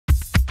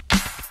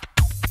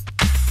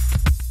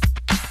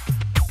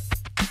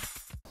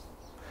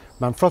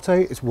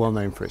Manfrotto is well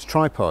known for its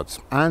tripods,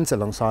 and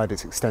alongside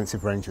its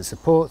extensive range of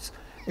supports,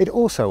 it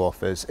also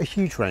offers a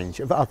huge range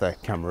of other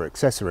camera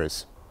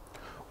accessories.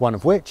 One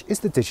of which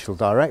is the Digital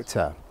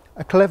Director,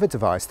 a clever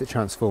device that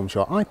transforms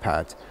your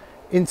iPad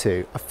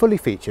into a fully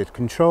featured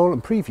control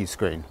and preview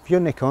screen for your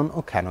Nikon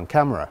or Canon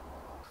camera.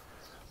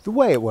 The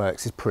way it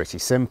works is pretty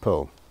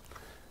simple.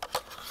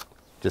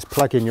 Just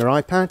plug in your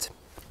iPad,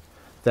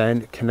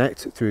 then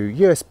connect through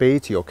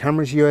USB to your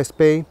camera's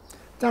USB,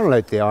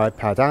 download the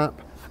iPad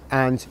app,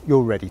 and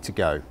you're ready to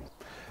go.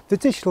 The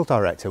Digital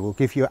Director will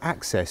give you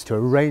access to a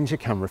range of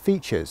camera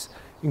features,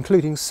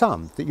 including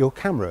some that your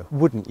camera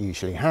wouldn't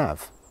usually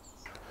have.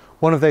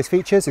 One of those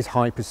features is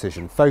high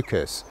precision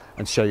focus,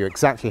 and to show you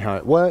exactly how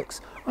it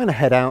works, I'm going to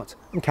head out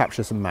and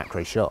capture some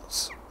macro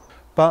shots.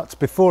 But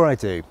before I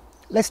do,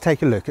 let's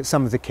take a look at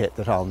some of the kit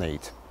that I'll need.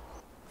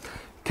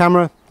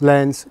 Camera,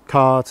 lens,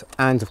 card,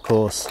 and of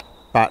course,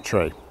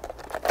 battery.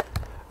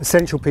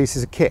 Essential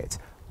pieces of kit,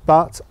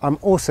 but I'm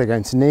also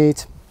going to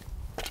need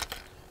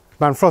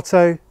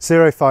Manfrotto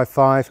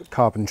 055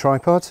 carbon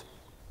tripod,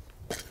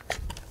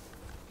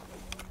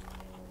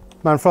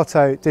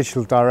 Manfrotto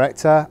Digital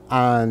Director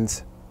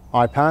and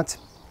iPad,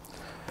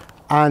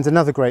 and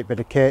another great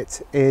bit of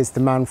kit is the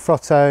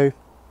Manfrotto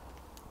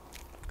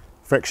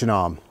friction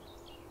arm.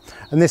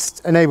 And this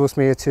enables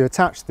me to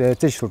attach the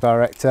Digital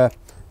Director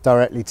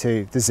directly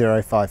to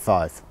the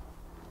 055.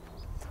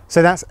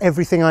 So that's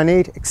everything I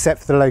need except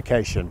for the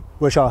location,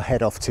 which I'll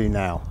head off to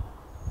now.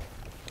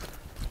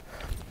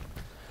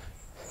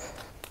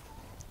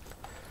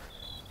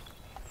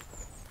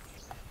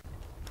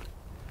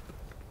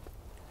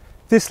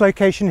 This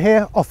location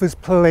here offers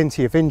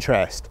plenty of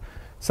interest,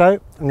 so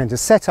I'm going to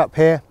set up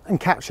here and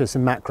capture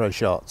some macro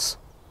shots.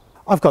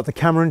 I've got the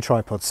camera and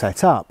tripod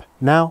set up.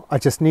 Now I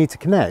just need to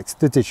connect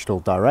the Digital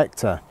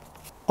Director.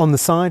 On the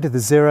side of the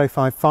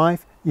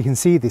 055 you can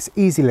see this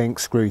EasyLink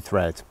screw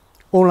thread.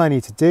 All I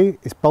need to do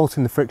is bolt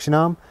in the friction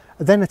arm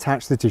and then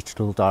attach the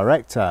Digital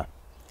Director.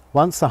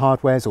 Once the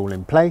hardware is all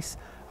in place,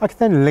 I can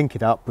then link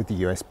it up with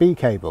the USB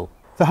cable.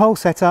 The whole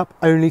setup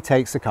only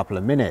takes a couple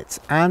of minutes,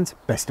 and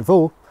best of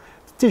all,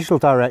 the Digital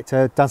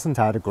Director doesn't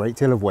add a great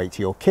deal of weight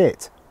to your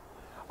kit.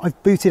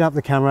 I've booted up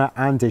the camera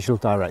and Digital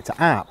Director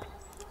app.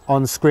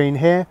 On screen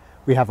here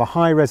we have a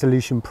high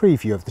resolution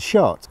preview of the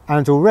shot,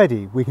 and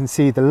already we can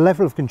see the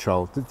level of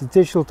control that the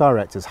Digital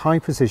Director's high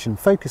precision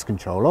focus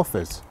control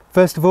offers.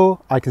 First of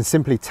all, I can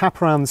simply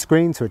tap around the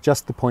screen to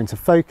adjust the point of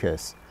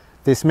focus.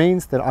 This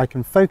means that I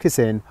can focus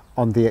in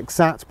on the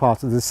exact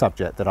part of the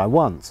subject that I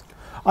want.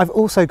 I've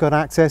also got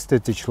access to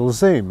digital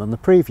zoom on the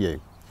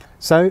preview.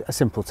 So a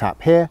simple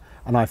tap here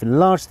and I've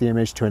enlarged the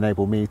image to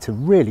enable me to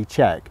really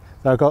check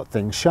that I've got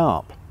things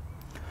sharp.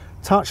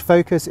 Touch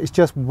focus is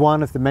just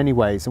one of the many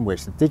ways in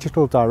which the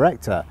Digital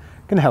Director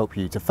can help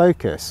you to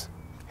focus.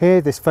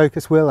 Here this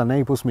focus wheel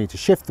enables me to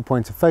shift the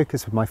point of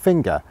focus with my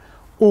finger,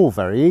 all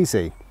very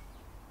easy.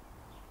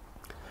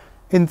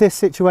 In this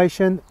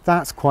situation,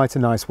 that's quite a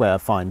nice way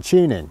of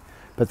fine-tuning,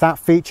 but that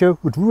feature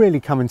would really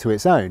come into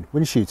its own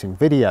when shooting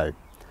video.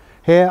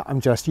 Here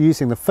I'm just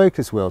using the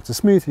focus wheel to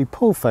smoothly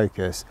pull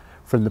focus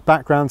from the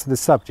background to the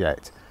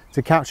subject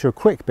to capture a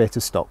quick bit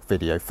of stock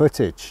video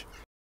footage.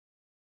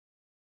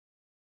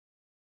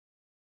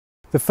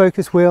 The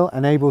focus wheel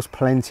enables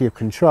plenty of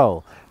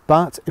control,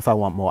 but if I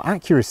want more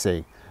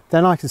accuracy,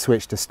 then I can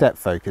switch to step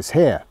focus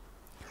here.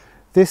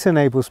 This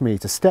enables me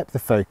to step the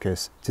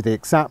focus to the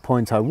exact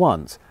point I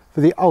want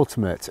for the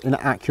ultimate in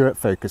accurate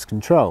focus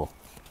control.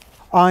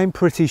 I'm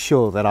pretty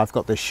sure that I've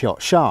got this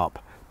shot sharp,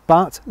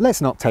 but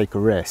let's not take a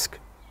risk.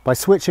 By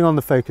switching on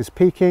the focus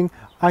peaking,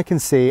 I can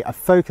see a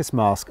focus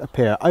mask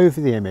appear over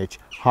the image,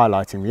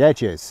 highlighting the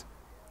edges.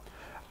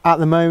 At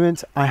the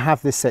moment, I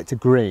have this set to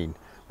green,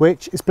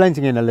 which is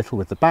blending in a little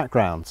with the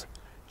background.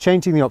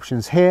 Changing the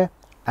options here,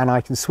 and I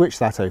can switch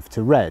that over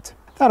to red.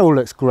 That all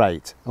looks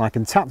great, and I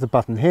can tap the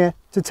button here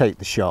to take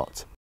the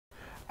shot.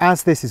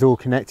 As this is all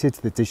connected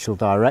to the Digital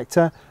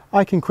Director,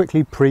 I can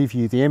quickly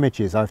preview the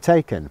images I've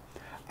taken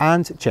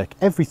and check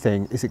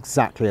everything is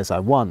exactly as I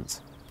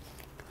want.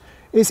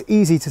 It's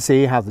easy to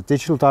see how the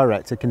Digital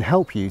Director can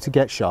help you to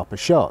get sharper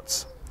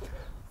shots.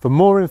 For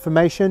more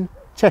information,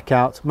 check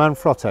out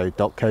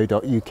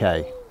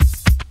manfrotto.co.uk.